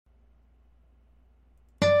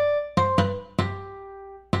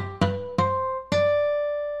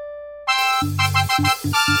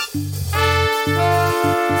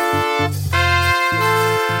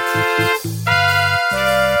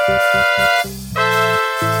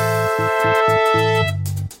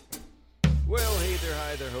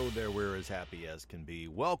as happy as can be.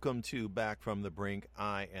 Welcome to Back from the Brink.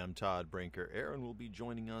 I am Todd Brinker. Aaron will be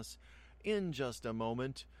joining us in just a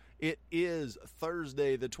moment. It is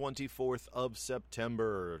Thursday, the 24th of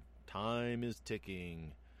September. Time is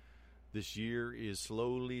ticking. This year is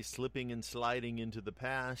slowly slipping and sliding into the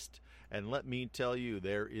past. And let me tell you,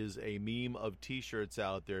 there is a meme of t-shirts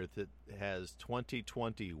out there that has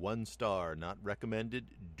 2020, 1 star, not recommended.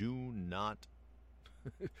 Do not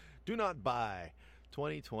buy.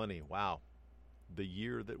 2020, wow. The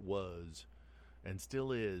year that was and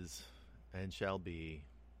still is and shall be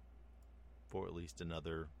for at least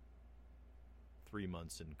another 3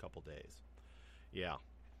 months and a couple days. Yeah.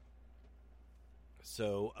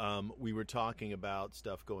 So we were talking about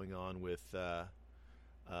stuff going on with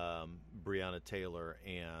Breonna Taylor,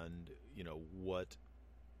 and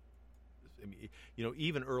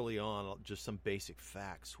even early on, just some basic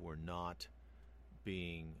facts were not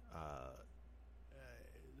being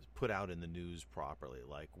put out in the news properly.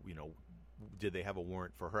 Like, did they have a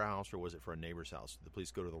warrant for her house or was it for a neighbor's house? Did the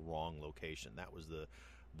police go to the wrong location? That was the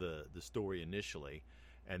story initially.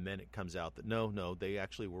 And then it comes out that no, they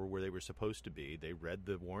actually were where they were supposed to be. They read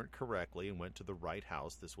the warrant correctly and went to the right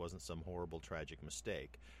house. This wasn't some horrible, tragic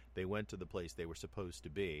mistake. They went to the place they were supposed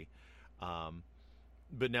to be.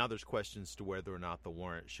 But now there's questions to whether or not the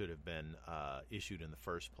warrant should have been issued in the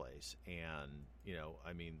first place. And,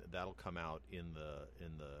 that'll come out in the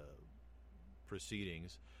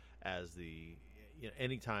proceedings as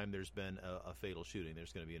anytime there's been a fatal shooting,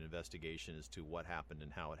 there's going to be an investigation as to what happened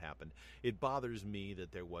and how it happened. It bothers me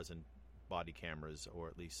that there wasn't body cameras, or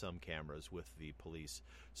at least some cameras, with the police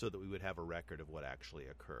so that we would have a record of what actually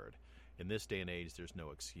occurred. In this day and age, there's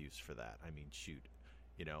no excuse for that. I mean, shoot.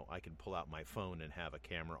 I can pull out my phone and have a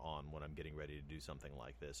camera on when I'm getting ready to do something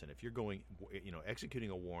like this. And if you're going,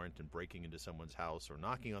 executing a warrant and breaking into someone's house or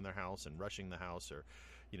knocking on their house and rushing the house, or,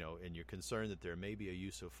 and you're concerned that there may be a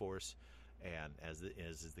use of force, and as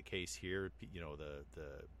is the case here,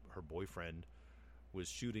 her boyfriend was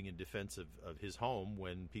shooting in defense of his home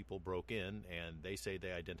when people broke in, and they say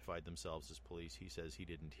they identified themselves as police. He says he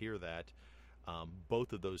didn't hear that.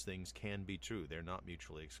 Both of those things can be true. They're not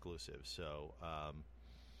mutually exclusive. So,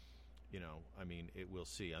 we'll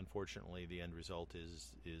see. Unfortunately, the end result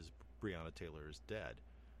is Breonna Taylor is dead.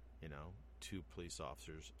 2 police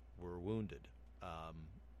officers were wounded.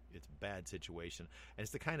 It's a bad situation, and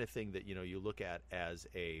it's the kind of thing that you look at as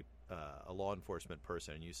a law enforcement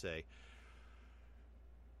person, and you say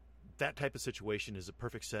that type of situation is a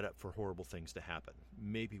perfect setup for horrible things to happen.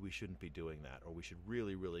 Maybe we shouldn't be doing that, or we should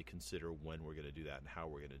really, really consider when we're going to do that and how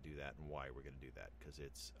we're going to do that and why we're going to do that, because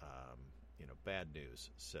it's bad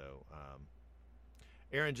news. So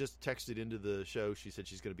Erin just texted into the show. She said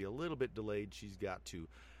she's going to be a little bit delayed. She's got to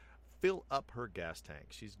fill up her gas tank.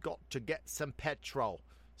 She's got to get some petrol.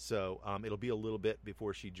 So it'll be a little bit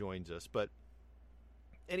before she joins us. But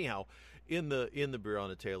anyhow, in the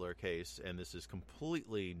Breonna Taylor case, and this is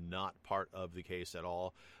completely not part of the case at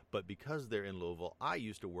all, but because they're in Louisville, I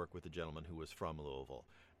used to work with a gentleman who was from Louisville.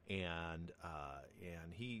 And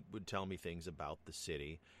he would tell me things about the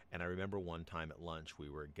city. And I remember one time at lunch we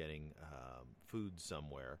were getting food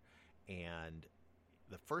somewhere, and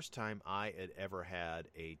the first time I had ever had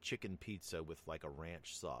a chicken pizza with like a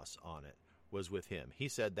ranch sauce on it was with him. He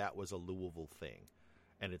said that was a Louisville thing,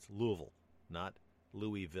 and it's Louisville, not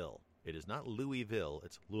Louisville. It is not Louisville,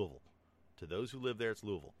 it's Louisville. To those who live there, it's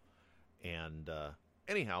Louisville. And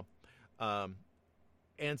anyhow,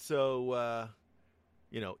 and so.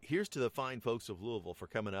 Here's to the fine folks of Louisville for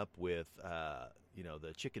coming up with,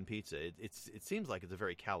 the chicken pizza. It seems like it's a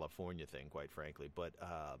very California thing, quite frankly. But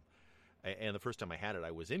and the first time I had it,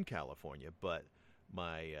 I was in California. But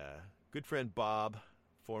my good friend Bob,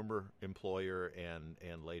 former employer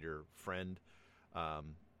and later friend,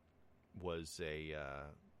 was a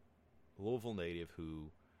Louisville native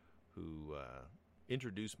who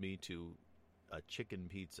introduced me to a chicken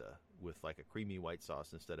pizza with like a creamy white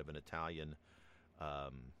sauce instead of an Italian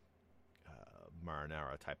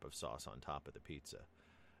marinara type of sauce on top of the pizza.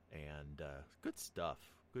 And good stuff,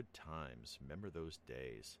 good times. Remember those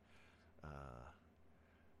days.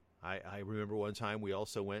 I remember one time we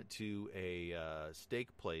also went to a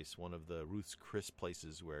steak place, one of the Ruth's Chris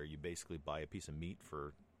places, where you basically buy a piece of meat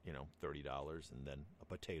for $30, and then a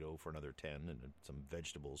potato for another $10, and some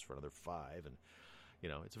vegetables for another $5, and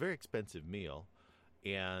it's a very expensive meal.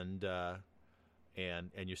 And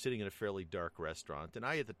you're sitting in a fairly dark restaurant. And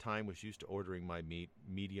I, at the time, was used to ordering my meat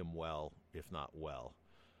medium well, if not well.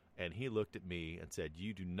 And he looked at me and said,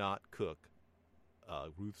 "You do not cook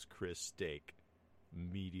Ruth's Chris steak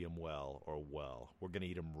medium well or well. We're going to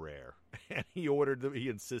eat them rare." And he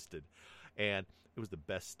insisted. And it was the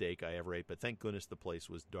best steak I ever ate, but thank goodness the place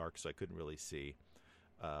was dark, so I couldn't really see.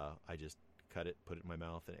 I just cut it, put it in my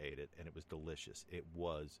mouth, and ate it, and it was delicious. It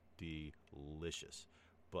was delicious.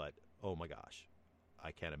 But, oh my gosh,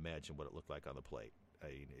 I can't imagine what it looked like on the plate. I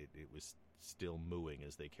mean, it was still mooing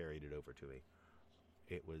as they carried it over to me.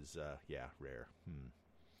 It was, rare.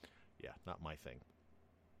 Yeah, not my thing.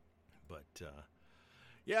 But,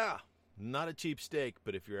 not a cheap steak,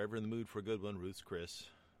 but if you're ever in the mood for a good one, Ruth's Chris.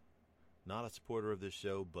 Not a supporter of this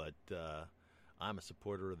show, but I'm a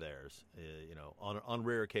supporter of theirs. On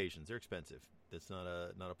rare occasions, they're expensive. That's not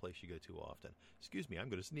a place you go to often. Excuse me, I'm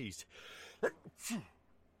going to sneeze.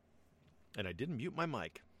 And I didn't mute my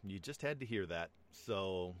mic. You just had to hear that.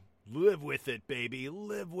 So live with it, baby.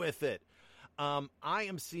 Live with it. I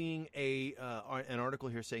am seeing an article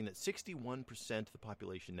here saying that 61% of the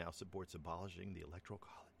population now supports abolishing the Electoral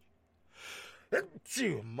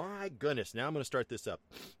College. My goodness. Now I'm going to start this up.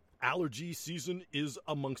 Allergy season is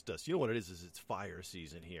amongst us. You know what it is it's fire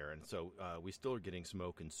season here. And so we still are getting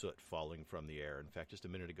smoke and soot falling from the air. In fact, just a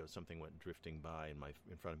minute ago, something went drifting by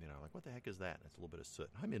in front of me. And I'm like, what the heck is that? And it's a little bit of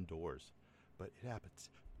soot. I'm indoors, but it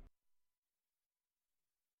happens.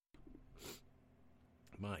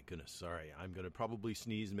 My goodness, sorry. I'm going to probably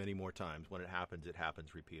sneeze many more times. When it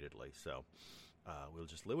happens repeatedly. So we'll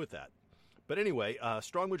just live with that. But anyway, a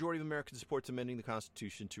strong majority of Americans supports amending the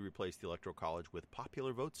Constitution to replace the Electoral College with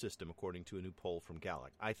popular vote system, according to a new poll from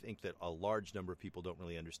Gallup. I think that a large number of people don't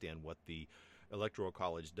really understand what the Electoral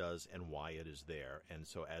College does and why it is there. And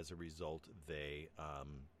so as a result, they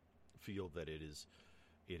feel that it is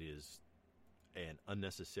an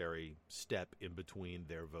unnecessary step in between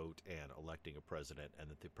their vote and electing a president, and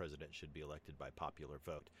that the president should be elected by popular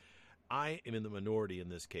vote. I am in the minority in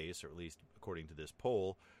this case, or at least according to this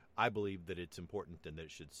poll. I believe that it's important and that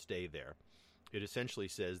it should stay there. It essentially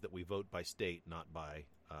says that we vote by state, not by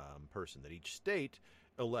person, that each state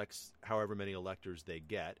elects however many electors they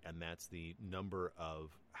get, and that's the number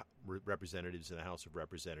of representatives in the House of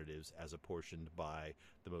Representatives as apportioned by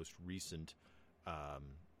the most recent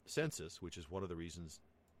census, which is one of the reasons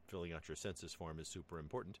filling out your census form is super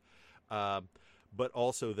important. But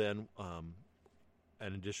also then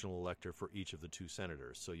an additional elector for each of the two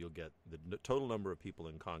senators. So you'll get the total number of people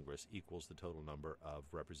in Congress equals the total number of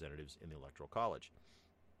representatives in the Electoral College.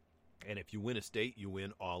 And if you win a state, you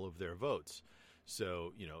win all of their votes.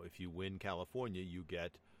 So, if you win California, you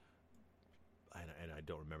get, and I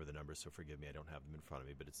don't remember the numbers, so forgive me, I don't have them in front of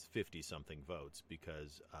me, but it's 50-something votes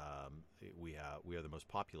because we are the most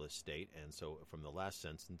populous state. And so from the last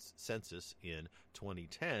census in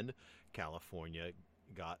 2010, California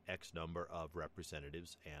got X number of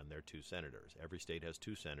representatives and their two senators. Every state has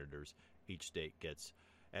two senators. Each state gets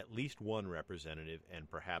at least one representative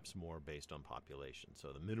and perhaps more based on population.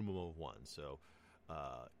 So the minimum of one. So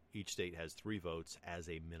each state has 3 votes as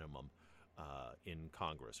a minimum in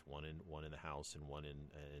Congress, one in the House and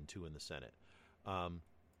and 2 in the Senate. And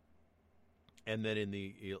then in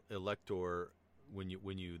the elector, when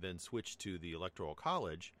you then switch to the Electoral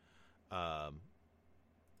College,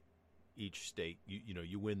 each state,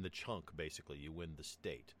 you win the chunk, basically. You win the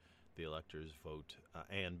state. The electors vote.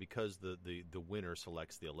 And because the winner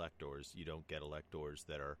selects the electors, you don't get electors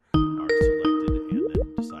that are selected and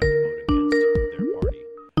then decide to vote against their party.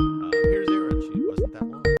 Here's Erin. She wasn't that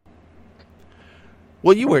long.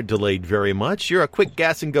 Well, you weren't delayed very much. You're a quick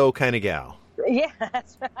gas and go kind of gal. Yeah,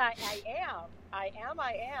 that's right. I am.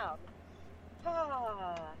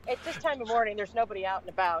 It's this time of morning. There's nobody out and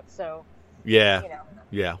about, so... Yeah.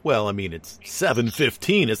 Yeah. Well, I mean, it's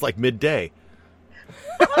 7:15. It's like midday.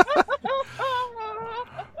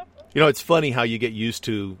 It's funny how you get used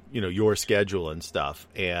to, your schedule and stuff.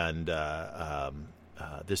 And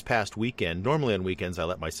this past weekend, normally on weekends, I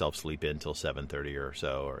let myself sleep in till 7:30 or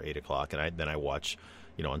so, or 8 o'clock. And then I watch,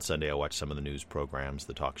 on Sunday, I watch some of the news programs,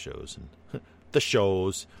 the talk shows and the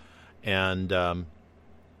shows. And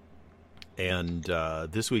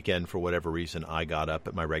this weekend, for whatever reason, I got up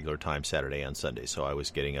at my regular time Saturday and Sunday. So I was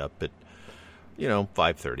getting up at,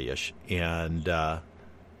 5:30-ish. And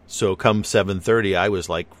so come 7:30, I was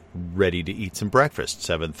like ready to eat some breakfast.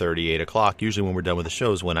 7:30, 8 o'clock. Usually when we're done with the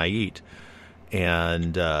shows, when I eat.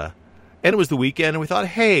 And it was the weekend, and we thought,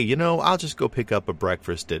 hey, I'll just go pick up a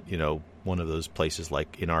breakfast at, one of those places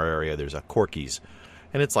like in our area. There's a Corky's.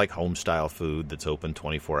 And it's like home-style food that's open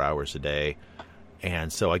 24 hours a day.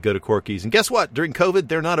 And so I go to Corky's, and guess what? During COVID,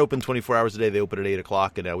 they're not open 24 hours a day. They open at 8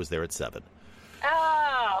 o'clock, and I was there at 7.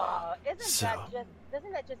 Oh,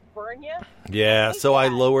 doesn't that just burn you? Yeah, so I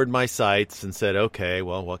lowered my sights and said, okay,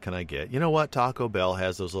 well, what can I get? You know what? Taco Bell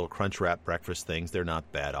has those little Crunchwrap breakfast things. They're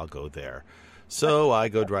not bad. I'll go there. So I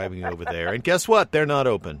go driving over there, and guess what? They're not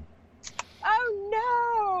open.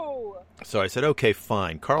 So I said, okay,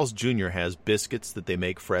 fine. Carl's Jr. has biscuits that they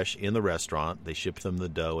make fresh in the restaurant. They ship them the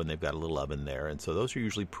dough, and they've got a little oven there. And so those are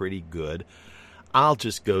usually pretty good. I'll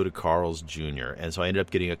just go to Carl's Jr. And so I ended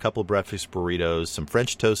up getting a couple breakfast burritos, some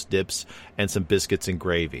French toast dips, and some biscuits and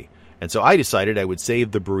gravy. And so I decided I would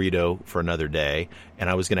save the burrito for another day, and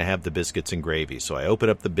I was going to have the biscuits and gravy. So I open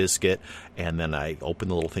up the biscuit, and then I open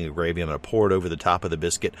the little thing of gravy. I'm going to pour it over the top of the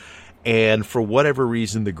biscuit. And for whatever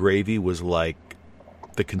reason, the gravy was like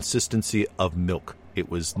the consistency of milk. It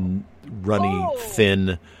was runny,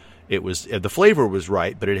 thin. It was the flavor was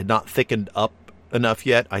right, but it had not thickened up enough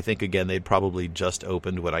yet. I think again they'd probably just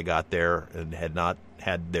opened when I got there and had not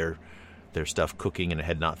had their stuff cooking, and it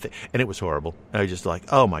had not and it was horrible. I was just like,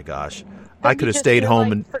 oh my gosh, I could have stayed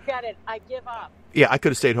home and forget it. I give up. Yeah, I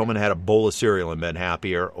could have stayed home and had a bowl of cereal and been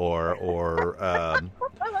happier, or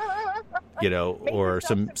you know, or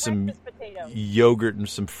some yogurt and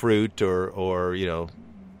some fruit, or you know,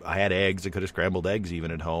 I had eggs. I could have scrambled eggs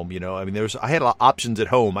even at home. You know, I mean, I had options at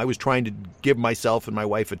home. I was trying to give myself and my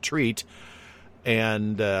wife a treat,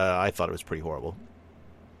 and I thought it was pretty horrible.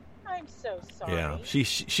 I'm so sorry. Yeah,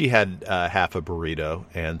 she had half a burrito,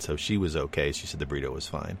 and so she was okay. She said the burrito was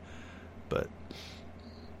fine, but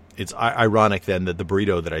it's ironic then that the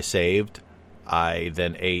burrito that I saved, I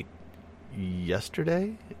then ate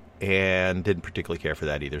yesterday, and didn't particularly care for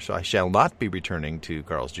that either. So I shall not be returning to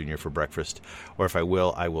Carl's Jr. for breakfast, or if I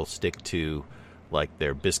will stick to like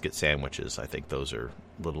their biscuit sandwiches. I think those are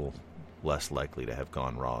a little less likely to have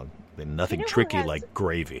gone wrong. Nothing tricky like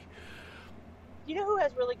gravy. You know who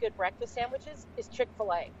has really good breakfast sandwiches? Is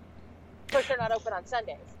Chick-fil-A. Of course, they're not open on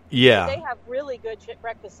Sundays. Yeah. But they have really good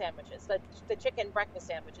breakfast sandwiches, the chicken breakfast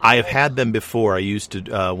sandwiches. I have had them before. I used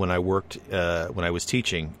to, when I worked, when I was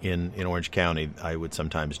teaching in Orange County, I would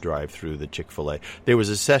sometimes drive through the Chick-fil-A. There was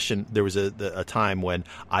a time when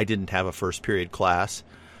I didn't have a first period class,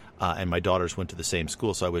 and my daughters went to the same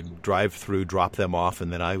school, so I would drive through, drop them off,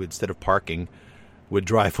 and then I would, instead of parking, would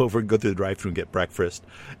drive over and go through the drive-thru and get breakfast.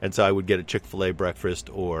 And so I would get a Chick-fil-A breakfast,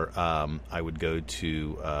 or I would go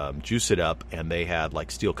to Juice It Up, and they had like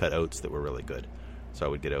steel-cut oats that were really good. So I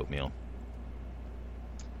would get oatmeal.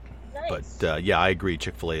 Nice. But yeah, I agree.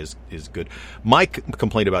 Chick-fil-A is good. My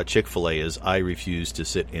complaint about Chick-fil-A is I refuse to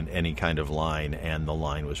sit in any kind of line, and the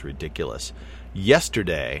line was ridiculous.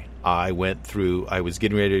 Yesterday, I was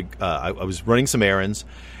getting ready to, I was running some errands,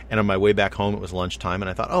 and on my way back home, it was lunchtime, and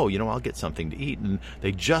I thought, oh, you know, I'll get something to eat. And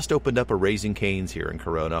they just opened up a Raising Cane's here in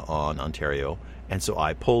Corona on Ontario. And so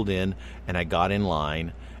I pulled in, and I got in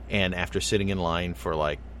line. And after sitting in line for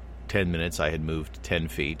like 10 minutes, I had moved 10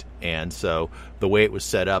 feet. And so the way it was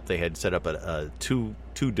set up, they had set up two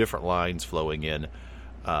different lines flowing in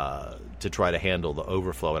to try to handle the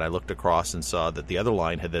overflow. And I looked across and saw that the other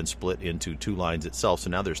line had then split into two lines itself. So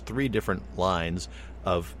now there's 3 different lines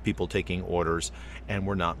of people taking orders, and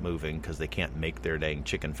we're not moving because they can't make their dang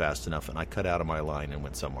chicken fast enough. And I cut out of my line and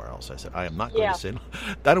went somewhere else. I said, I am not going to sit.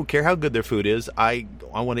 I don't care how good their food is. I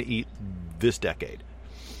want to eat this decade.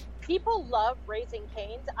 People love Raising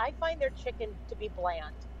Cane's. I find their chicken to be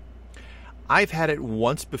bland. I've had it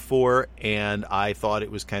once before, and I thought it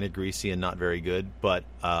was kind of greasy and not very good. But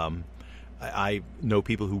I know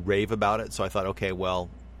people who rave about it, so I thought, okay, well,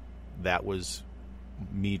 that was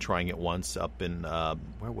me trying it once up in I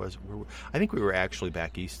think we were actually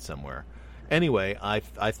back east somewhere. Anyway, I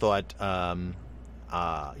thought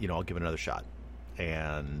I'll give it another shot,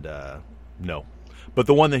 and no. But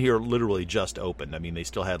the one that here literally just opened. I mean, they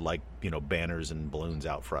still had like banners and balloons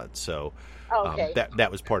out front, so that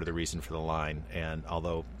was part of the reason for the line. And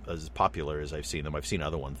although as popular as I've seen them, I've seen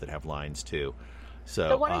other ones that have lines too. So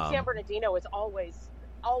the one in San Bernardino is always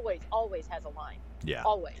has a line. Yeah,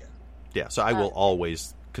 always. Yeah, so I will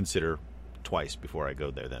always consider twice before I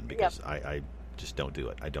go there then, because I just don't do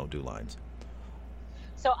it. I don't do lines.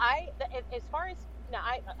 So as far as now,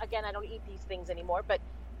 I don't eat these things anymore, but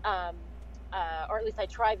or at least I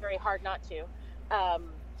try very hard not to.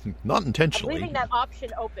 Not intentionally. I'm leaving that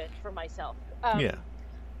option open for myself. Yeah.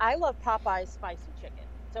 I love Popeye's spicy chicken.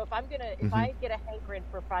 So if I get a hankering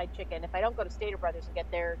for fried chicken, if I don't go to Stater Brothers and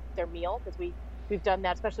get their meal, because we've done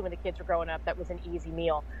that, especially when the kids were growing up, that was an easy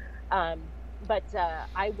meal. But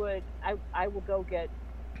I will go get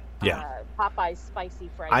Popeye's spicy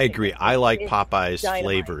fried chicken. I agree. I like Popeye's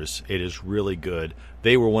flavors. It is really good.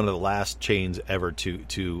 They were one of the last chains ever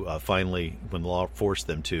to finally, when the law forced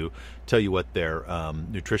them to, tell you what their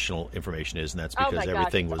nutritional information is, and that's because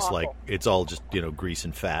everything was awful. Like, it's all just grease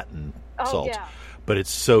and fat and salt. Yeah. But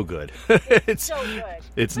it's so good. It's so good.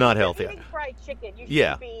 It's not healthy. Eating fried chicken, you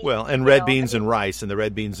should be, well, and red beans and rice, and the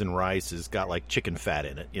red beans and rice has got like chicken fat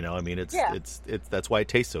in it. I mean, it's that's why it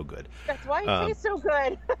tastes so good. That's why it tastes so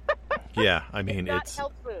good. Yeah, I mean, not it's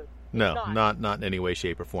health food. no, not in any way,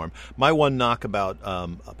 shape, or form. My one knock about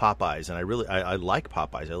Popeyes, and I like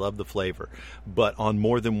Popeyes. I love the flavor, but on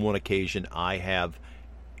more than one occasion, I have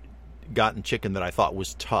gotten chicken that I thought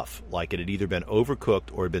was tough, like it had either been overcooked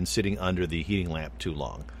or had been sitting under the heating lamp too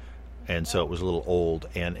long, and so it was a little old.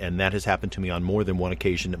 And that has happened to me on more than one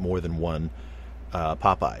occasion at more than one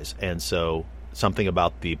Popeyes. And so something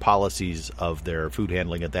about the policies of their food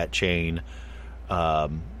handling at that chain are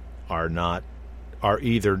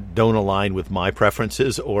either don't align with my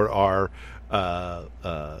preferences or are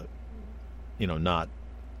not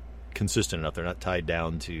consistent enough. They're not tied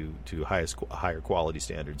down to higher quality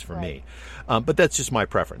standards for me. But that's just my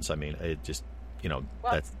preference. I mean, it just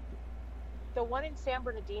that's the one in San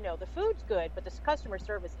Bernardino. The food's good, but the customer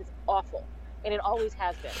service is awful. And it always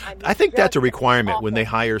has been. I think that's a requirement. When they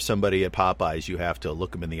hire somebody at Popeyes, you have to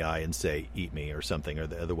look them in the eye and say, "Eat me" or something, or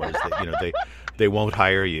otherwise, they won't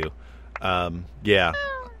hire you. Yeah,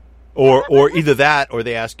 or either that, or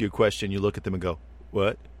they ask you a question, you look at them and go,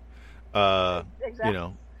 "What?"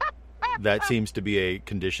 Exactly. That seems to be a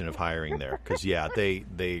condition of hiring there. Because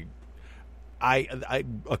I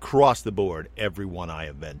across the board, everyone I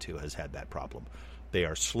have been to has had that problem. They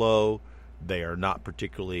are slow. They are not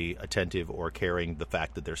particularly attentive or caring the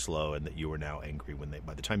fact that they're slow and that you are now angry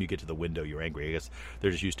by the time you get to the window, you're angry. I guess they're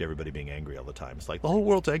just used to everybody being angry all the time. It's like the whole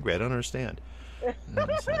world's angry. I don't understand. And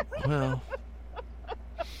it's like, well,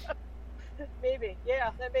 maybe. Yeah,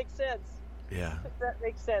 that makes sense. Yeah. That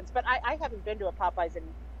makes sense. But I haven't been to a Popeyes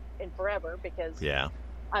in forever because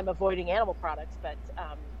I'm avoiding animal products. But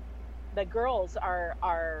the girls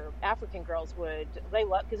are African girls they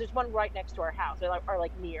love, because there's one right next to our house. They are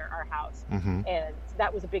like near our house. Mm-hmm. And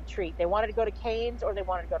that was a big treat. They wanted to go to Cane's or they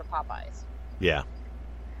wanted to go to Popeyes. Yeah.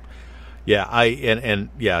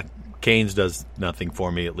 Yeah. Cane's does nothing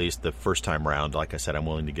for me, at least the first time around. Like I said, I'm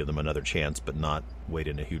willing to give them another chance, but not wait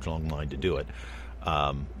in a huge long line to do it.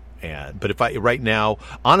 But if I right now,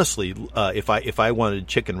 honestly, if I wanted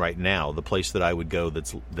chicken right now, the place that I would go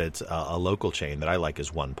that's a local chain that I like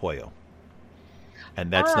is One Pollo,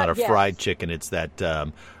 and that's not a fried chicken. It's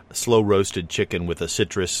that slow roasted chicken with a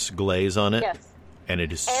citrus glaze on it. Yes. And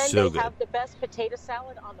it is so good. And they have the best potato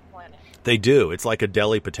salad on the planet. They do. It's like a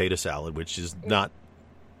deli potato salad, which is not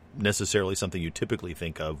necessarily something you typically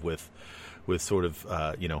think of with sort of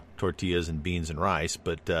tortillas and beans and rice,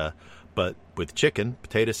 but with chicken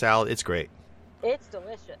potato salad, it's great. It's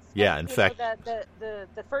delicious. Yeah, and, in fact, the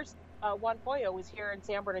first One Pollo was here in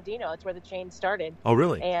San Bernardino. That's where the chain started. Oh,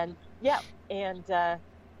 really? And the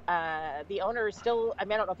owner is still. I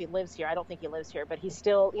mean, I don't know if he lives here. I don't think he lives here, but he's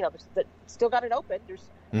still, still got it open. There's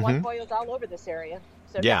One Pollos all over this area.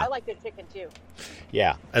 So I like their chicken too.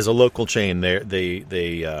 Yeah, as a local chain,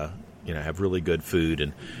 they have really good food,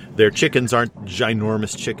 and their chickens aren't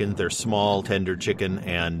ginormous chickens. They're small, tender chicken,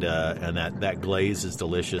 and that glaze is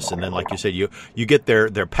delicious. And then, like you said, you get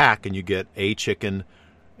their pack, and you get a chicken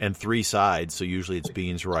and 3 sides. So usually it's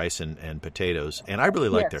beans, rice, and potatoes. And I really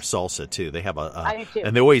like their salsa too. They have I do too.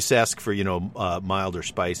 And they always ask for mild or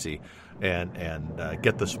spicy, and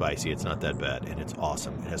get the spicy. It's not that bad, and it's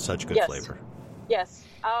awesome. It has such good flavor. Yes.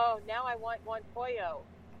 Oh, now I want One Pollo.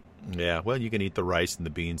 Yeah, well, you can eat the rice and the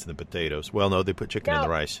beans and the potatoes. Well, no, they put chicken in the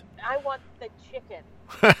rice. I want the chicken.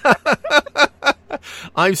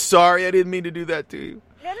 I'm sorry, I didn't mean to do that to you.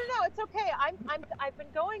 No, it's okay. I've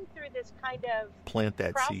been going through this kind of plant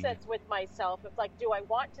that process seed with myself. It's like, do I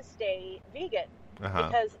want to stay vegan? Uh-huh.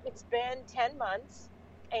 Because it's been 10 months,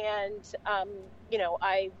 and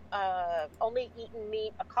I've only eaten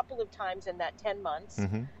meat a couple of times in that 10 months,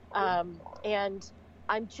 and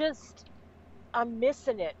I'm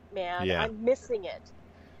missing it, man. Yeah. I'm missing it.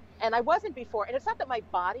 And I wasn't before. And it's not that my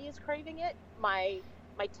body is craving it. My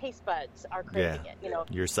taste buds are craving it.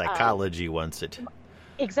 Your psychology wants it.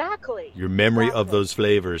 Exactly. Your memory of those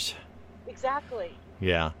flavors. Exactly.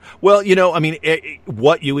 Yeah. Well, I mean,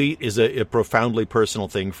 what you eat is a profoundly personal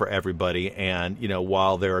thing for everybody. And,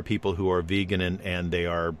 while there are people who are vegan and they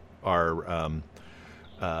are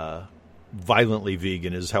violently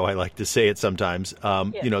vegan is how I like to say it sometimes.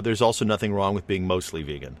 There's also nothing wrong with being mostly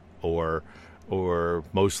vegan or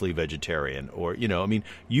mostly vegetarian, or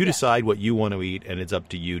you decide what you want to eat, and it's up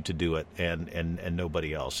to you to do it, and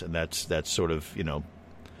nobody else. And that's sort of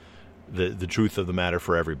the truth of the matter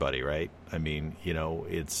for everybody, right? I mean,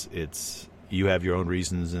 it's you have your own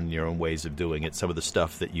reasons and your own ways of doing it. Some of the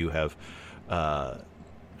stuff that you have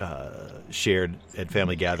shared at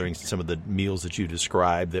family gatherings, some of the meals that you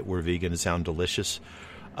described that were vegan and sound delicious.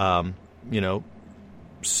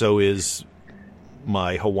 So is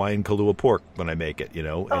my Hawaiian Kahlua pork when I make it,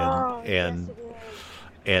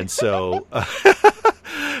 and so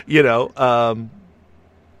you know,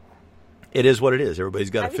 it is what it is. Everybody's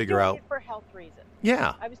got to figure out. I was doing it for health reasons.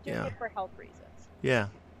 Yeah. I was doing it for health reasons. Yeah.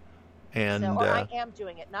 And I am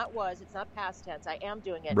doing it. It's not past tense. I am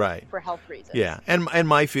doing it for health reasons. Yeah. And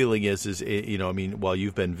my feeling is, you know, I mean, while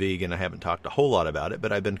you've been vegan, I haven't talked a whole lot about it,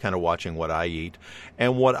 but I've been kind of watching what I eat.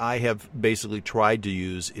 And what I have basically tried to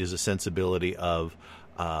use is a sensibility of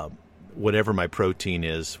whatever my protein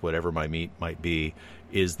is, whatever my meat might be,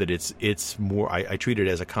 is that it's more, I treat it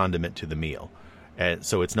as a condiment to the meal. And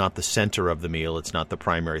so it's not the center of the meal. It's not the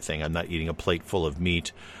primary thing. I'm not eating a plate full of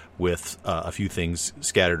meat with a few things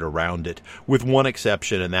scattered around it, with one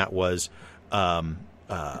exception, and that was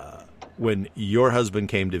when your husband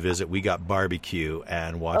came to visit. We got barbecue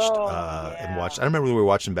and watched. And watched. I don't remember whether we were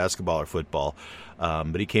watching basketball or football,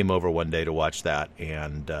 but he came over one day to watch that,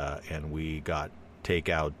 and we got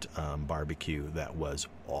takeout barbecue that was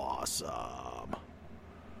awesome.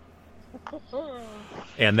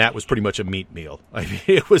 And that was pretty much a meat meal. I mean,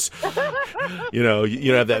 it was, you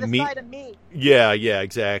have that meat. Side of meat. Yeah,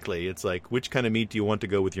 exactly. It's like, which kind of meat do you want to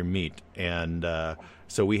go with your meat? And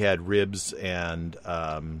so we had ribs and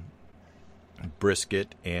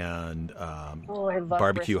brisket and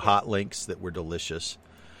barbecue brisket. hot links that were delicious.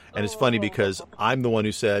 And it's funny because I'm the one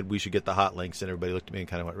who said we should get the hot links, and everybody looked at me and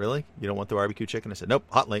kind of went, "Really? You don't want the barbecue chicken?" I said, "Nope,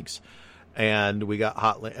 hot links." And we got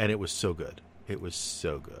and it was so good. It was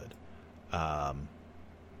so good.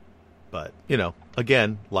 But,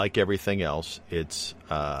 again, like everything else, it's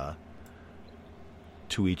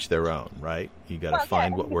to each their own, right? You got to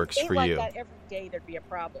find what works for you. That every day there'd be a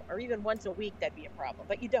problem, or even once a week that'd be a problem,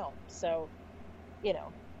 but you don't. So,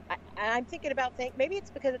 I'm thinking about maybe it's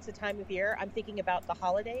because it's the time of year. I'm thinking about the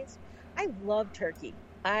holidays. I love turkey.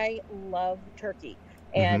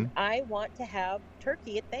 And I want to have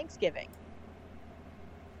turkey at Thanksgiving.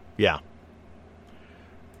 Yeah.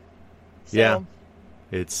 So, yeah.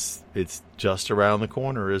 It's just around the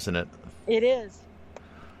corner, isn't it? It is.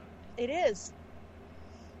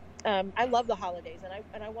 I love the holidays,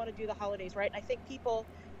 and I want to do the holidays right. And I think people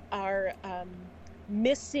are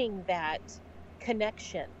missing that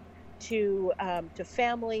connection to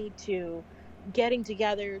family, to getting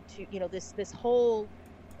together, to this whole.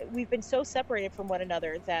 We've been so separated from one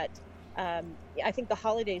another that I think the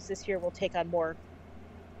holidays this year will take on more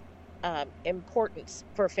importance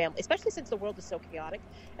for family, especially since the world is so chaotic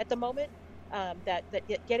at the moment. That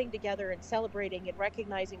getting together and celebrating and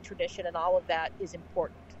recognizing tradition and all of that is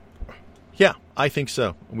important. Yeah, I think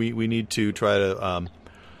so. We need to try to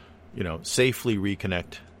safely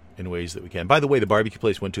reconnect in ways that we can. By the way, the barbecue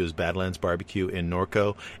place went to is Badlands Barbecue in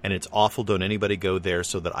Norco, and it's awful. Don't anybody go there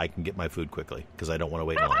so that I can get my food quickly, because I don't want to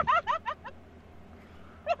wait in line.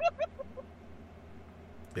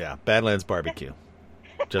 Yeah, Badlands Barbecue.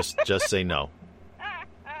 Just say no.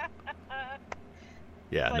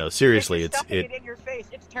 Yeah, no, seriously, it's it in your face.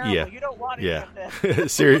 It's terrible. Yeah, you don't want to yeah. get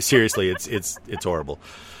this. Seriously, it's horrible.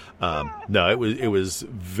 No, it was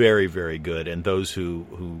very, very good, and those who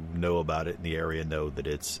know about it in the area know that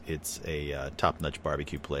it's a top-notch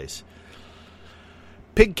barbecue place.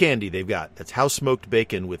 Pig candy they've got. That's house smoked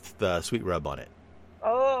bacon with sweet rub on it.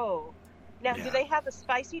 Oh, now Yeah. Do they have a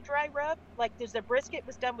spicy dry rub? Like, does the brisket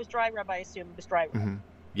was done with dry rub? I assume it was dry rub. Mm-hmm.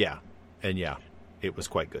 Yeah, and yeah, it was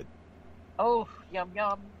quite good. Oh, yum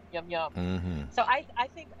yum yum yum. Mm-hmm. So I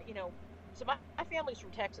think so my family's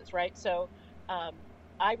from Texas, right? So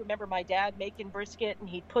I remember my dad making brisket, and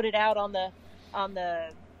he'd put it out on the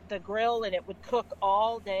grill, and it would cook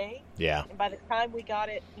all day. Yeah. And by the time we got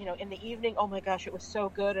it, in the evening, oh my gosh, it was so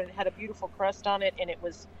good, and it had a beautiful crust on it, and it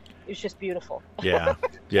was just beautiful. Yeah.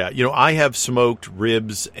 Yeah. I have smoked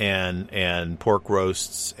ribs and pork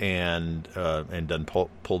roasts and done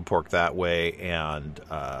pulled pork that way and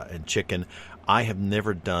chicken. I have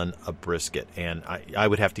never done a brisket, and I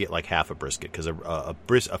would have to get like half a brisket, because a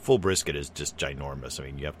full brisket is just ginormous. I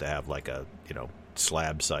mean, you have to have like a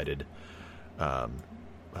slab-sided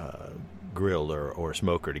grill or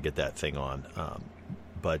smoker to get that thing on.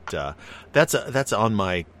 But that's on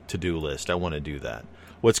my to-do list. I want to do that.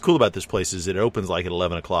 What's cool about this place is it opens like at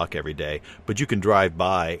 11 o'clock every day, but you can drive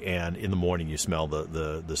by, and in the morning you smell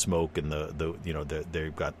the smoke, and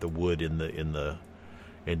they've got the wood in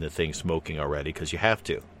the thing smoking already, because you have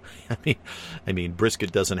to. I mean,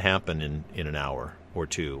 brisket doesn't happen in an hour or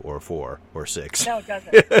 2 or 4 or 6. No, it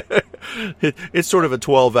doesn't. It's sort of a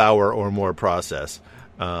 12-hour or more process,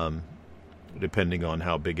 depending on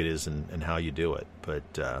how big it is and how you do it. But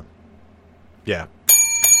yeah,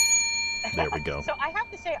 there we go. So I have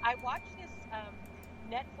to say, I watched this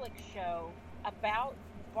Netflix show about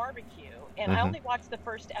barbecue, and I only watched the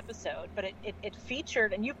first episode, but it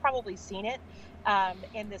featured, and you've probably seen it,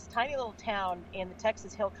 in this tiny little town in the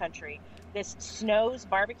Texas Hill Country, this Snow's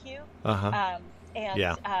Barbecue, and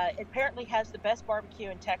it apparently has the best barbecue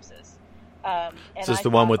in Texas. Is this the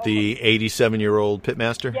one with the 87-year-old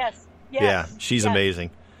pitmaster? Yes. Yeah, she's amazing.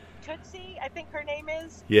 Tootsie, I think her name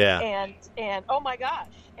is. Yeah. And oh my gosh,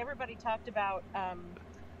 everybody talked about.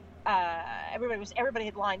 Everybody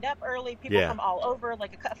had lined up early. People from all over.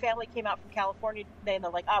 Like a family came out from California. And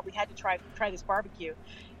they're like, we had to try this barbecue.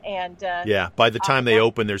 And by the time they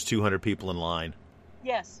open, there's 200 people in line.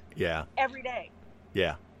 Yes. Yeah. Every day.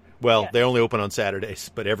 Yeah. Well, they only open on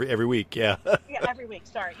Saturdays, but every week, yeah. Every week.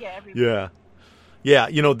 Sorry, every week. Yeah,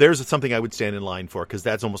 there's something I would stand in line for, because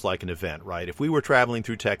that's almost like an event, right? If we were traveling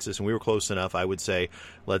through Texas and we were close enough, I would say,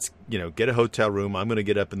 let's, get a hotel room. I'm going to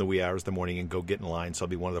get up in the wee hours of the morning and go get in line, so I'll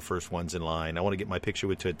be one of the first ones in line. I want to get my picture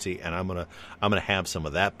with Tootsie, and I'm gonna have some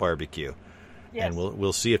of that barbecue, and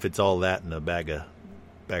we'll see if it's all that in a bag of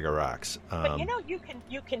rocks. But you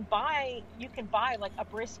can buy like a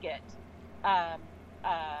brisket, and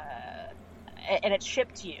it's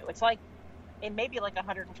shipped to you. It's like it may be like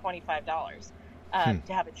 $125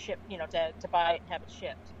 to have it shipped. To buy it and have it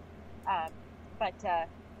shipped.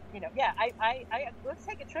 Let's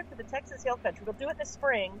take a trip to the Texas Hill Country. We'll do it in the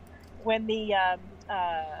spring when the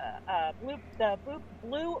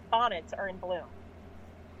blue bonnets are in bloom.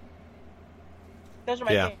 Those are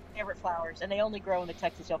my favorite flowers, and they only grow in the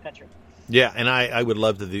Texas Hill Country. Yeah, and I would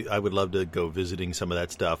love to I would love to go visiting some of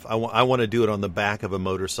that stuff. I want to do it on the back of a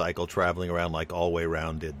motorcycle, traveling around like All Way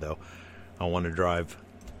Round did, though. I want to drive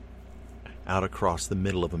out across the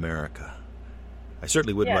middle of America. I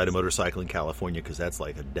certainly wouldn't ride a motorcycle in California, because that's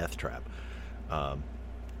like a death trap. I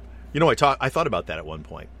thought about that at one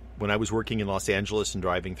point when I was working in Los Angeles and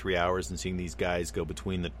driving 3 hours and seeing these guys go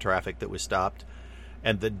between the traffic that was stopped.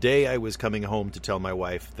 And the day I was coming home to tell my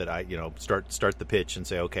wife that I, start the pitch and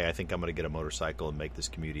say, okay, I think I'm going to get a motorcycle and make this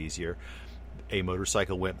commute easier. A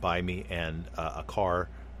motorcycle went by me, and a car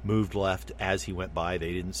moved left as he went by.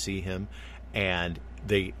 They didn't see him, and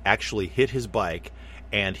they actually hit his bike,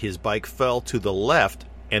 and his bike fell to the left.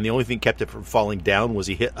 And the only thing kept it from falling down was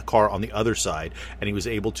he hit a car on the other side, and he was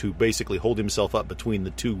able to basically hold himself up between the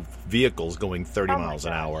two vehicles going 30 miles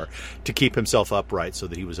an hour to keep himself upright so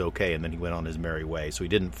that he was okay, and then he went on his merry way. So he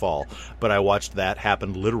didn't fall. But I watched that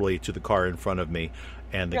happen literally to the car in front of me,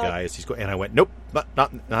 and the guy as he's going, and I went, nope,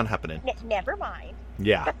 not happening. Never mind.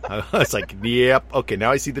 Yeah. I was like, yep, okay, now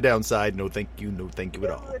I see the downside. No thank you at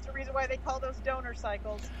all. That's the reason why they call those donor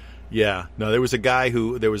cycles. Yeah, no, there was a guy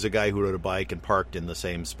who rode a bike and parked in the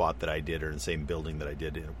same spot that I did, or in the same building that I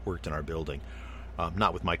did, and worked in our building.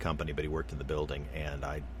 Not with my company, but he worked in the building, and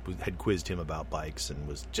I had quizzed him about bikes and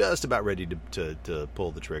was just about ready to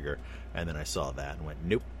pull the trigger, and then I saw that and went,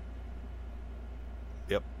 nope.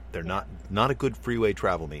 Yep, they're not a good freeway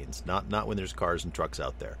travel means. Not when there's cars and trucks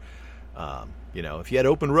out there. If you had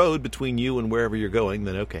open road between you and wherever you're going,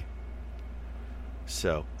 then okay.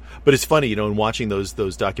 So. But it's funny, in watching those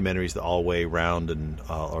documentaries, the All Way Round and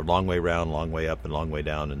or Long Way Round, Long Way Up, and Long Way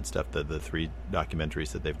Down and stuff, the three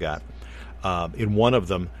documentaries that they've got. In one of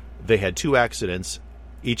them, they had two accidents.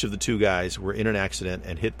 Each of the two guys were in an accident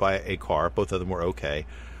and hit by a car. Both of them were okay.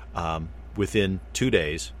 Within 2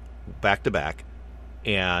 days, back to back,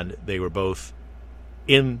 and they were both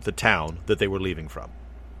in the town that they were leaving from.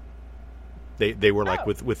 They were like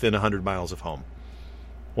within 100 miles of home.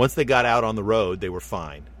 Once they got out on the road, they were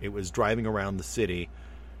fine. It was driving around the city,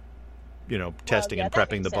 testing and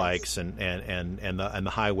prepping the bikes and the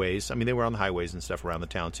highways. I mean, they were on the highways and stuff around the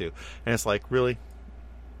town too. And it's like, really?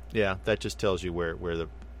 Yeah, that just tells you where the,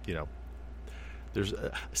 there's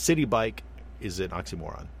a city bike is an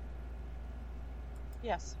oxymoron.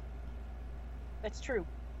 Yes. That's true.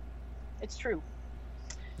 It's true.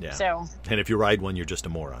 Yeah. So. And if you ride one, you're just a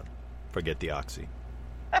moron. Forget the oxy.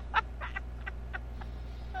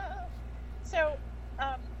 So,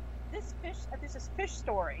 there's this fish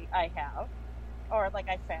story I have, or like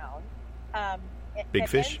I found. Big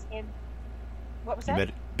fish? What was that? You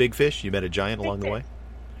met big fish? You met a giant along the way?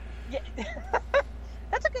 Yeah.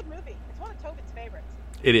 That's a good movie. It's one of Tobin's favorites.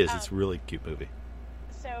 It is. It's a really cute movie.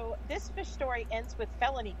 So this fish story ends with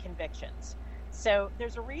felony convictions. So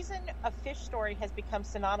there's a reason a fish story has become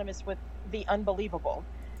synonymous with the unbelievable.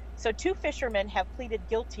 So 2 fishermen have pleaded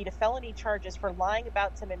guilty to felony charges for lying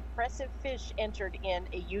about some impressive fish entered in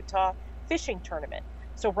a Utah fishing tournament.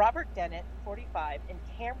 So Robert Dennett, 45, and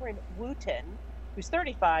Cameron Wooten, who's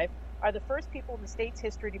 35, are the first people in the state's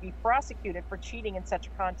history to be prosecuted for cheating in such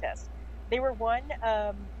a contest. They were one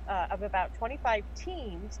of about 25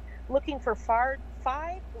 teams looking for 5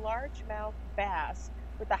 largemouth bass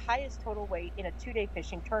with the highest total weight in a 2-day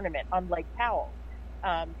fishing tournament on Lake Powell.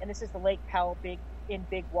 And this is the Lake Powell Big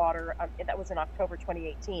Water. That was in October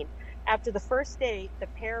 2018. After the first day, the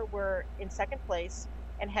pair were in second place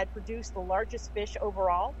and had produced the largest fish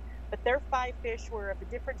overall, but their 5 fish were of a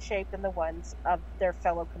different shape than the ones of their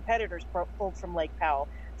fellow competitors pulled from Lake Powell,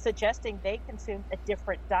 suggesting they consumed a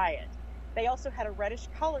different diet. They also had a reddish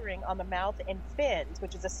coloring on the mouth and fins,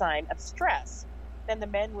 which is a sign of stress. Then the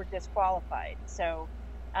men were disqualified. So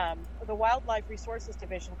the Wildlife Resources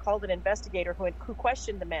Division called an investigator who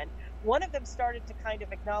questioned the men. One of them started to kind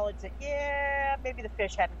of acknowledge that, yeah, maybe the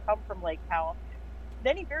fish hadn't come from Lake Powell.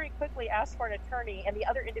 Then he very quickly asked for an attorney, and the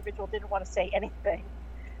other individual didn't want to say anything.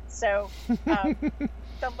 So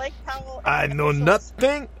the Lake Powell... I know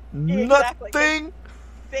nothing. Exactly. Nothing.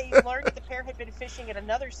 They learned that the pair had been fishing at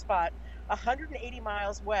another spot 180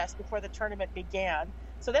 miles west before the tournament began.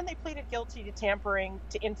 So then they pleaded guilty to tampering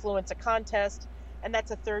to influence a contest, and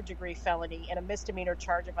that's a 3rd-degree felony and a misdemeanor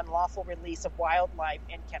charge of unlawful release of wildlife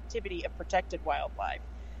and captivity of protected wildlife.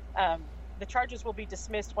 The charges will be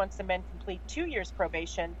dismissed once the men complete 2 years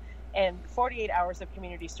probation and 48 hours of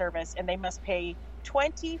community service, and they must pay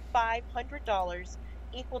 $2,500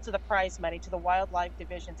 equal to the prize money to the Wildlife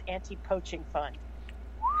Division's anti-poaching fund.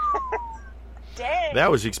 Dang. That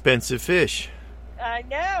was expensive fish. I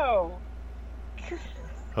know.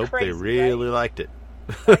 Hope Crazy, they really right? liked it.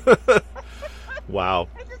 Wow.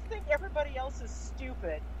 I just think everybody else is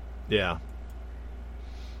stupid. Yeah.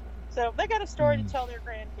 So they got a story to tell their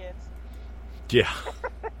grandkids. Yeah.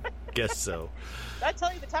 Guess so. Did I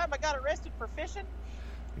tell you the time I got arrested for fishing?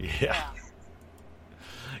 Yeah.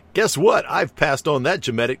 Guess what? I've passed on that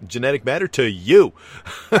genetic matter to you.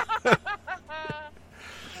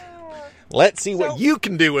 Let's see what you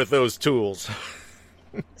can do with those tools.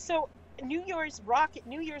 So New Year's Rockin'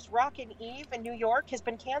 Eve in New York has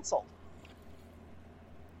been canceled.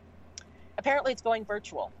 Apparently it's going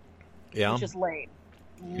virtual. Yeah. Which is lame.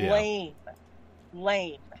 Yeah.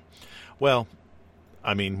 Lame. Well,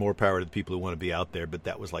 I mean, more power to the people who want to be out there, but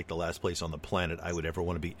that was like the last place on the planet I would ever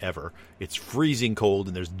want to be ever. It's freezing cold,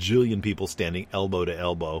 and there's a jillion people standing elbow to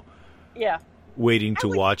elbow. Yeah. Waiting to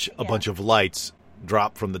watch a bunch of lights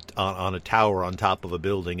drop from on a tower on top of a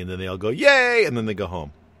building, and then they all go, yay, and then they go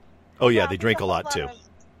home. Oh, yeah, they drink a lot, too.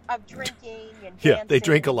 Of drinking and yeah, they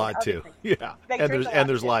drink a lot, too. Things. Yeah, and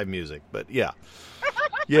there's live music, but yeah.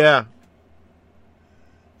 Yeah.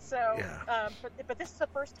 So, but this is the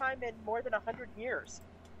first time in more than 100 years.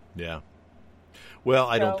 Yeah. Well,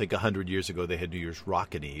 I don't think 100 years ago they had New Year's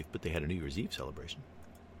Rockin' Eve, but they had a New Year's Eve celebration.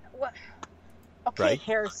 What? Okay, right?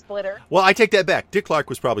 Hair splitter. Well, I take that back. Dick Clark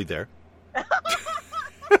was probably there.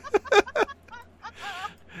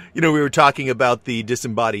 You know, we were talking about the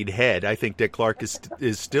disembodied head. I think Dick Clark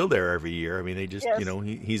is still there every year. I mean, they just, you know,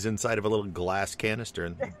 he's inside of a little glass canister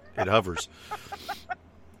and it hovers.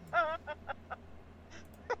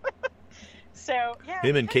 So, yeah.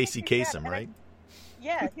 Him and Casey Kasem, right?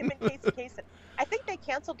 Yeah, him and Casey Kasem. I think they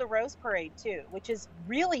canceled the Rose Parade, too, which is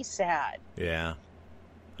really sad. Yeah.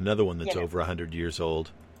 Another one that's over 100 years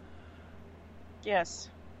old. Yes.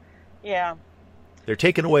 Yeah. They're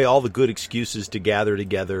taking away all the good excuses to gather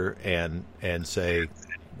together and say,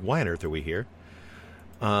 why on earth are we here?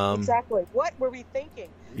 Exactly. What were we thinking?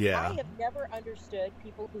 Yeah. I have never understood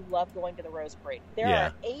people who love going to the Rose Parade. There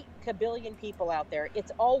are 8 kabillion people out there.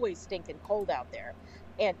 It's always stinking cold out there.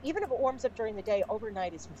 And even if it warms up during the day,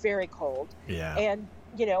 overnight it's very cold. Yeah. And,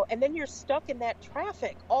 you know, and then you're stuck in that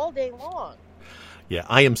traffic all day long. Yeah,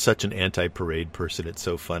 I am such an anti-parade person. It's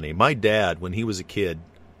so funny. My dad, when he was a kid,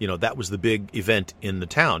 you know, that was the big event in the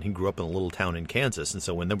town. He grew up in a little town in Kansas. And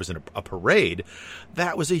so when there was a parade,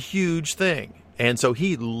 that was a huge thing. And so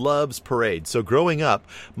he loves parades. So growing up,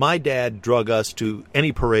 my dad drug us to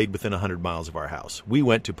any parade within 100 miles of our house. We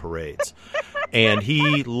went to parades. And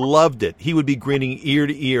he loved it. He would be grinning ear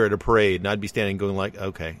to ear at a parade. And I'd be standing going like,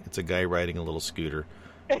 okay, it's a guy riding a little scooter,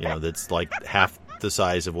 you know, that's like half the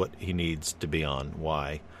size of what he needs to be on.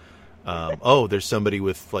 Why? Oh, there's somebody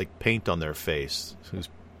with like paint on their face who's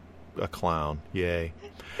a clown. Yay.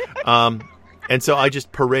 And so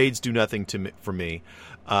parades do nothing for me.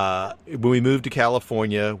 When we moved to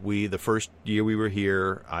California, the first year we were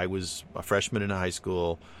here, I was a freshman in high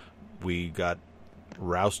school. We got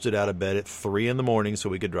rousted out of bed at 3 a.m. so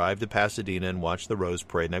we could drive to Pasadena and watch the Rose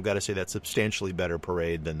Parade. And I've got to say that's substantially better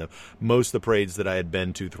parade than most of the parades that I had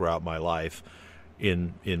been to throughout my life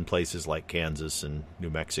in places like Kansas and New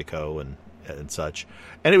Mexico and such.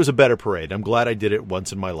 And it was a better parade. I'm glad I did it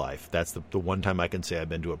once in my life. That's the one time I can say I've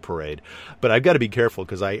been to a parade. But I've got to be careful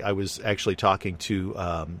because I was actually talking to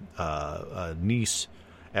a niece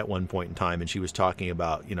at one point in time, and she was talking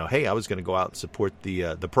about, hey, I was going to go out and support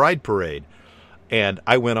the Pride Parade, and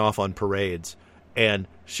I went off on parades, and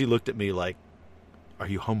she looked at me like, are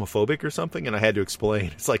you homophobic or something? And I had to explain.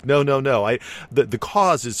 It's like, no. The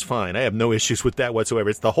cause is fine. I have no issues with that whatsoever.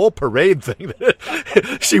 It's the whole parade thing.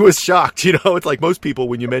 She was shocked. It's like most people,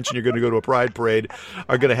 when you mention you're going to go to a pride parade,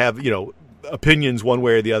 are going to have, opinions one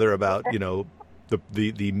way or the other about,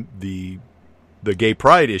 the gay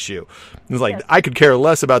pride issue. It's like, yes. I could care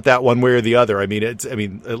less about that one way or the other. At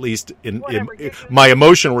least in my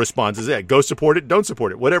emotional response is that go support it, don't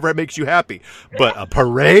support it, whatever it makes you happy. But a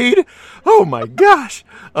parade? Oh my gosh,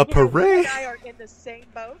 a parade. You and I are in the same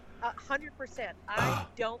boat, 100%. I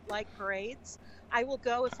don't like parades. I will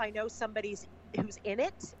go if I know somebody's who's in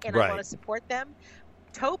it and I want to support them.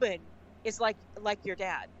 Tobin is like your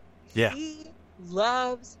dad. Yeah. He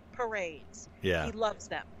loves parades. Yeah. He loves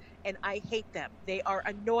them. And I hate them. They are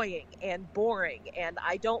annoying and boring, and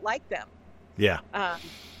I don't like them. Yeah.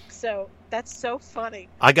 So that's so funny.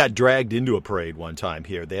 I got dragged into a parade one time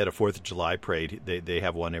here. They had a 4th of July parade. They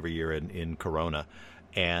have one every year in Corona.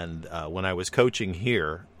 And when I was coaching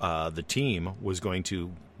here, the team was going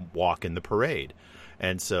to walk in the parade.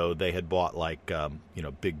 And so they had bought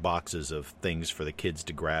big boxes of things for the kids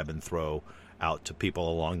to grab and throw out to people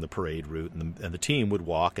along the parade route, and the team would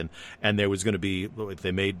walk, and there was going to be,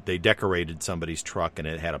 they decorated somebody's truck, and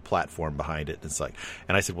it had a platform behind it. It's like,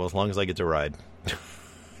 and I said, well, as long as I get to ride,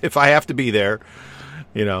 if I have to be there,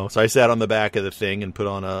 so I sat on the back of the thing and put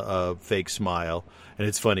on a fake smile. And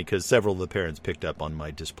it's funny because several of the parents picked up on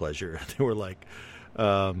my displeasure. They were like,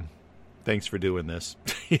 thanks for doing this,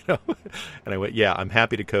 And I went, yeah, I'm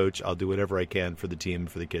happy to coach. I'll do whatever I can for the team,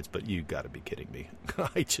 for the kids, but you got to be kidding me.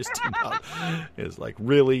 I just did not. It's like,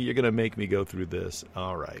 really? You're going to make me go through this?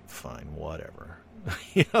 All right, fine, whatever.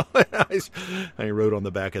 I rode on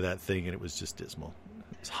the back of that thing, and it was just dismal.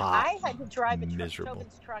 It's hot. I had to drive miserable.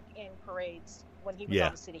 Tobin's truck in parades when he was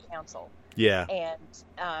on the city council. Yeah. And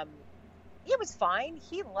it was fine.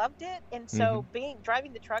 He loved it, and so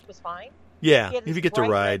driving the truck was fine. Yeah, if you get to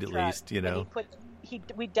ride at least,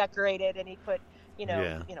 we decorated, and he put,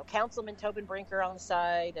 Councilman Tobin Brinker on the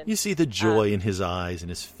side. And, you see the joy in his eyes and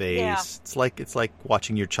his face. Yeah. It's like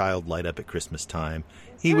watching your child light up at Christmas time.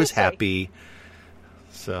 He was happy.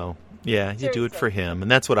 So, yeah, you do it for him. And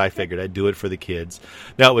that's what I figured. I'd do it for the kids.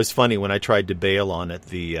 Now, it was funny when I tried to bail on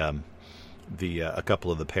it, a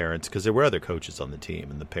couple of the parents, because there were other coaches on the team,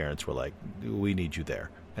 and the parents were like, we need you there.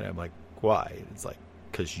 And I'm like, why? It's like,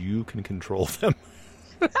 because you can control them.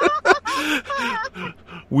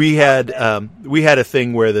 We had a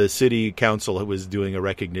thing where the city council was doing a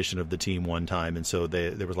recognition of the team one time, and so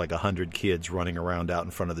there was like 100 kids running around out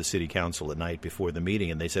in front of the city council at night before the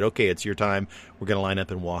meeting, and they said, okay, it's your time. We're going to line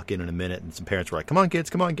up and walk in a minute. And some parents were like, come on, kids,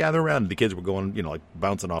 come on, gather around. And the kids were going, like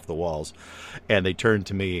bouncing off the walls, and they turned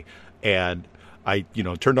to me, and I,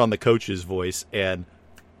 turned on the coach's voice, and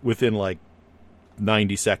within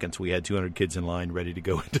 90 seconds, we had 200 kids in line ready to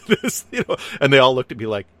go into this, and they all looked at me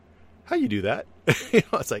like, how you do that?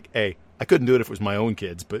 It's like, hey, I couldn't do it if it was my own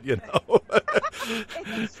kids, but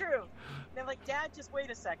It's true. They're like, Dad, just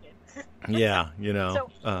wait a second. Yeah,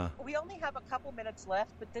 So we only have a couple minutes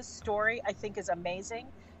left, but this story I think is amazing.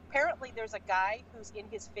 Apparently there's a guy who's in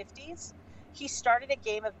his 50s. He started a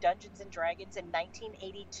game of Dungeons and Dragons in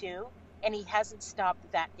 1982, and he hasn't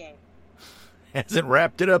stopped that game. Hasn't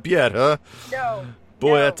wrapped it up yet, huh? No.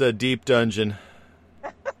 Boy, that's a deep dungeon.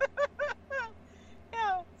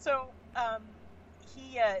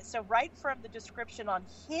 Yeah. So right from the description on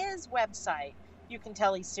his website, you can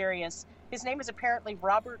tell he's serious. His name is apparently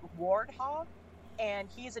Robert Wardhaw, and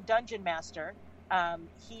he is a dungeon master.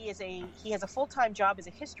 He has a full-time job as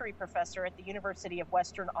a history professor at the University of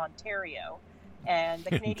Western Ontario, and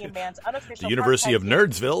the Canadian man's unofficial. The University of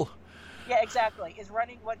Nerdsville. Yeah, exactly. Is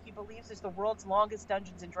running what he believes is the world's longest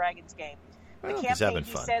Dungeons and Dragons game. The campaign,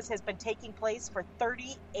 he says, has been taking place for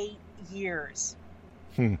 38 years.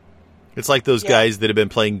 It's like those guys that have been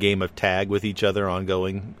playing Game of Tag with each other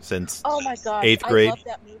ongoing since 8th grade. I love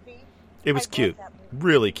that movie. It was cute.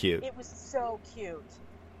 Really cute. It was so cute.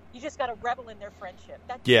 You just got to revel in their friendship.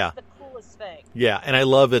 That's the coolest thing. Yeah, and I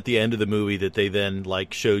love at the end of the movie that they then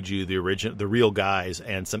showed you the real guys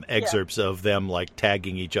and some excerpts of them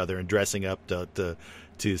tagging each other and dressing up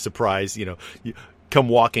to surprise. You come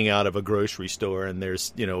walking out of a grocery store and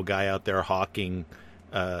there's a guy out there hawking,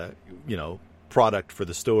 product for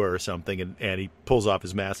the store or something, and he pulls off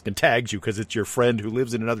his mask and tags you because it's your friend who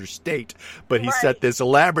lives in another state, but he set this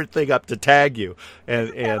elaborate thing up to tag you.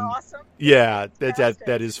 And awesome? Yeah,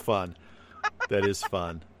 that is fun. That is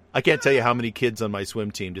fun. I can't tell you how many kids on my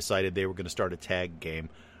swim team decided they were going to start a tag game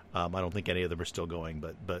I don't think any of them are still going,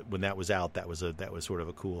 but when that was out, that was sort of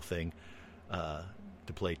a cool thing to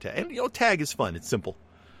play tag. And tag is fun. It's simple.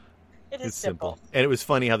 It's simple. And it was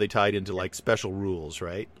funny how they tied into like special rules,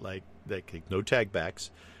 right? Like no tag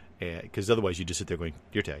backs, because otherwise you just sit there going,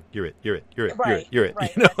 "You're tagged. You're it. You're it. You're it. Right, you're it."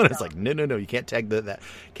 right, And it's like, no, you can't tag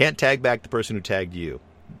can't tag back the person who tagged you.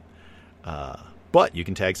 But you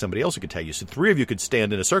can tag somebody else who can tag you. So 3 of you could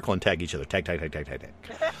stand in a circle and tag each other. Tag.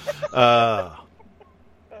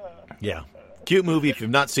 Yeah. Cute movie. If you've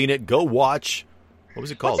not seen it, go watch. What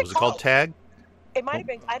was it called? Was it called Tag? It might have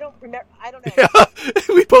been. I don't remember. I don't know. Yeah.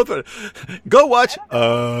 We both went, go watch.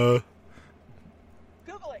 Google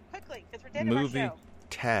it quickly because we're dead in our Movie show.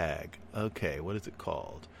 Tag. Okay. What is it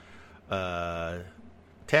called?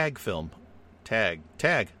 Tag film. Tag.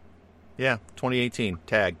 Yeah, 2018.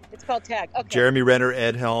 Tag. It's called Tag. Okay. Jeremy Renner,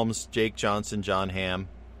 Ed Helms, Jake Johnson, John Hamm.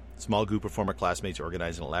 Small group of former classmates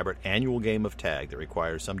organize an elaborate annual game of tag that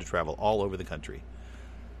requires some to travel all over the country.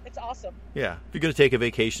 It's awesome. Yeah. If you're going to take a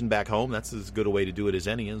vacation back home, that's as good a way to do it as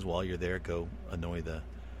any is. While you're there, go annoy the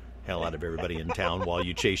hell out of everybody in town while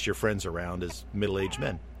you chase your friends around as middle-aged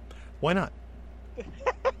men. Why not?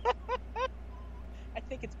 I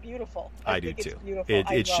think it's beautiful. I do think too. It's beautiful. I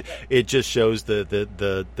love it. It just shows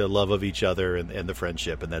the love of each other and the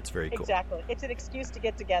friendship, and that's very cool. Exactly. It's an excuse to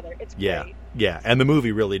get together. It's great. Yeah, and the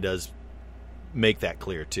movie really does make that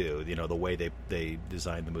clear too. The way they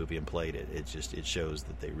designed the movie and played it, it shows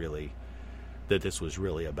that this was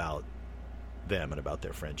really about them and about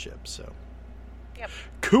their friendship. So, yep.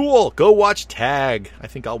 Cool. Go watch Tag. I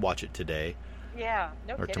think I'll watch it today. Yeah,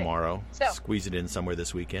 no or kidding. Tomorrow. So, squeeze it in somewhere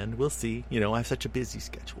this weekend. We'll see. I have such a busy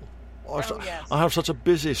schedule. Yes. I have such a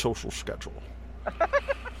busy social schedule.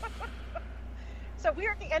 So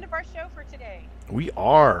we're at the end of our show for today. We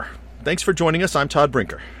are. Thanks for joining us. I'm Todd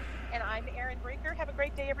Brinker. And I'm Erin Brinker. Have a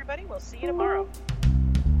great day, everybody. We'll see you tomorrow.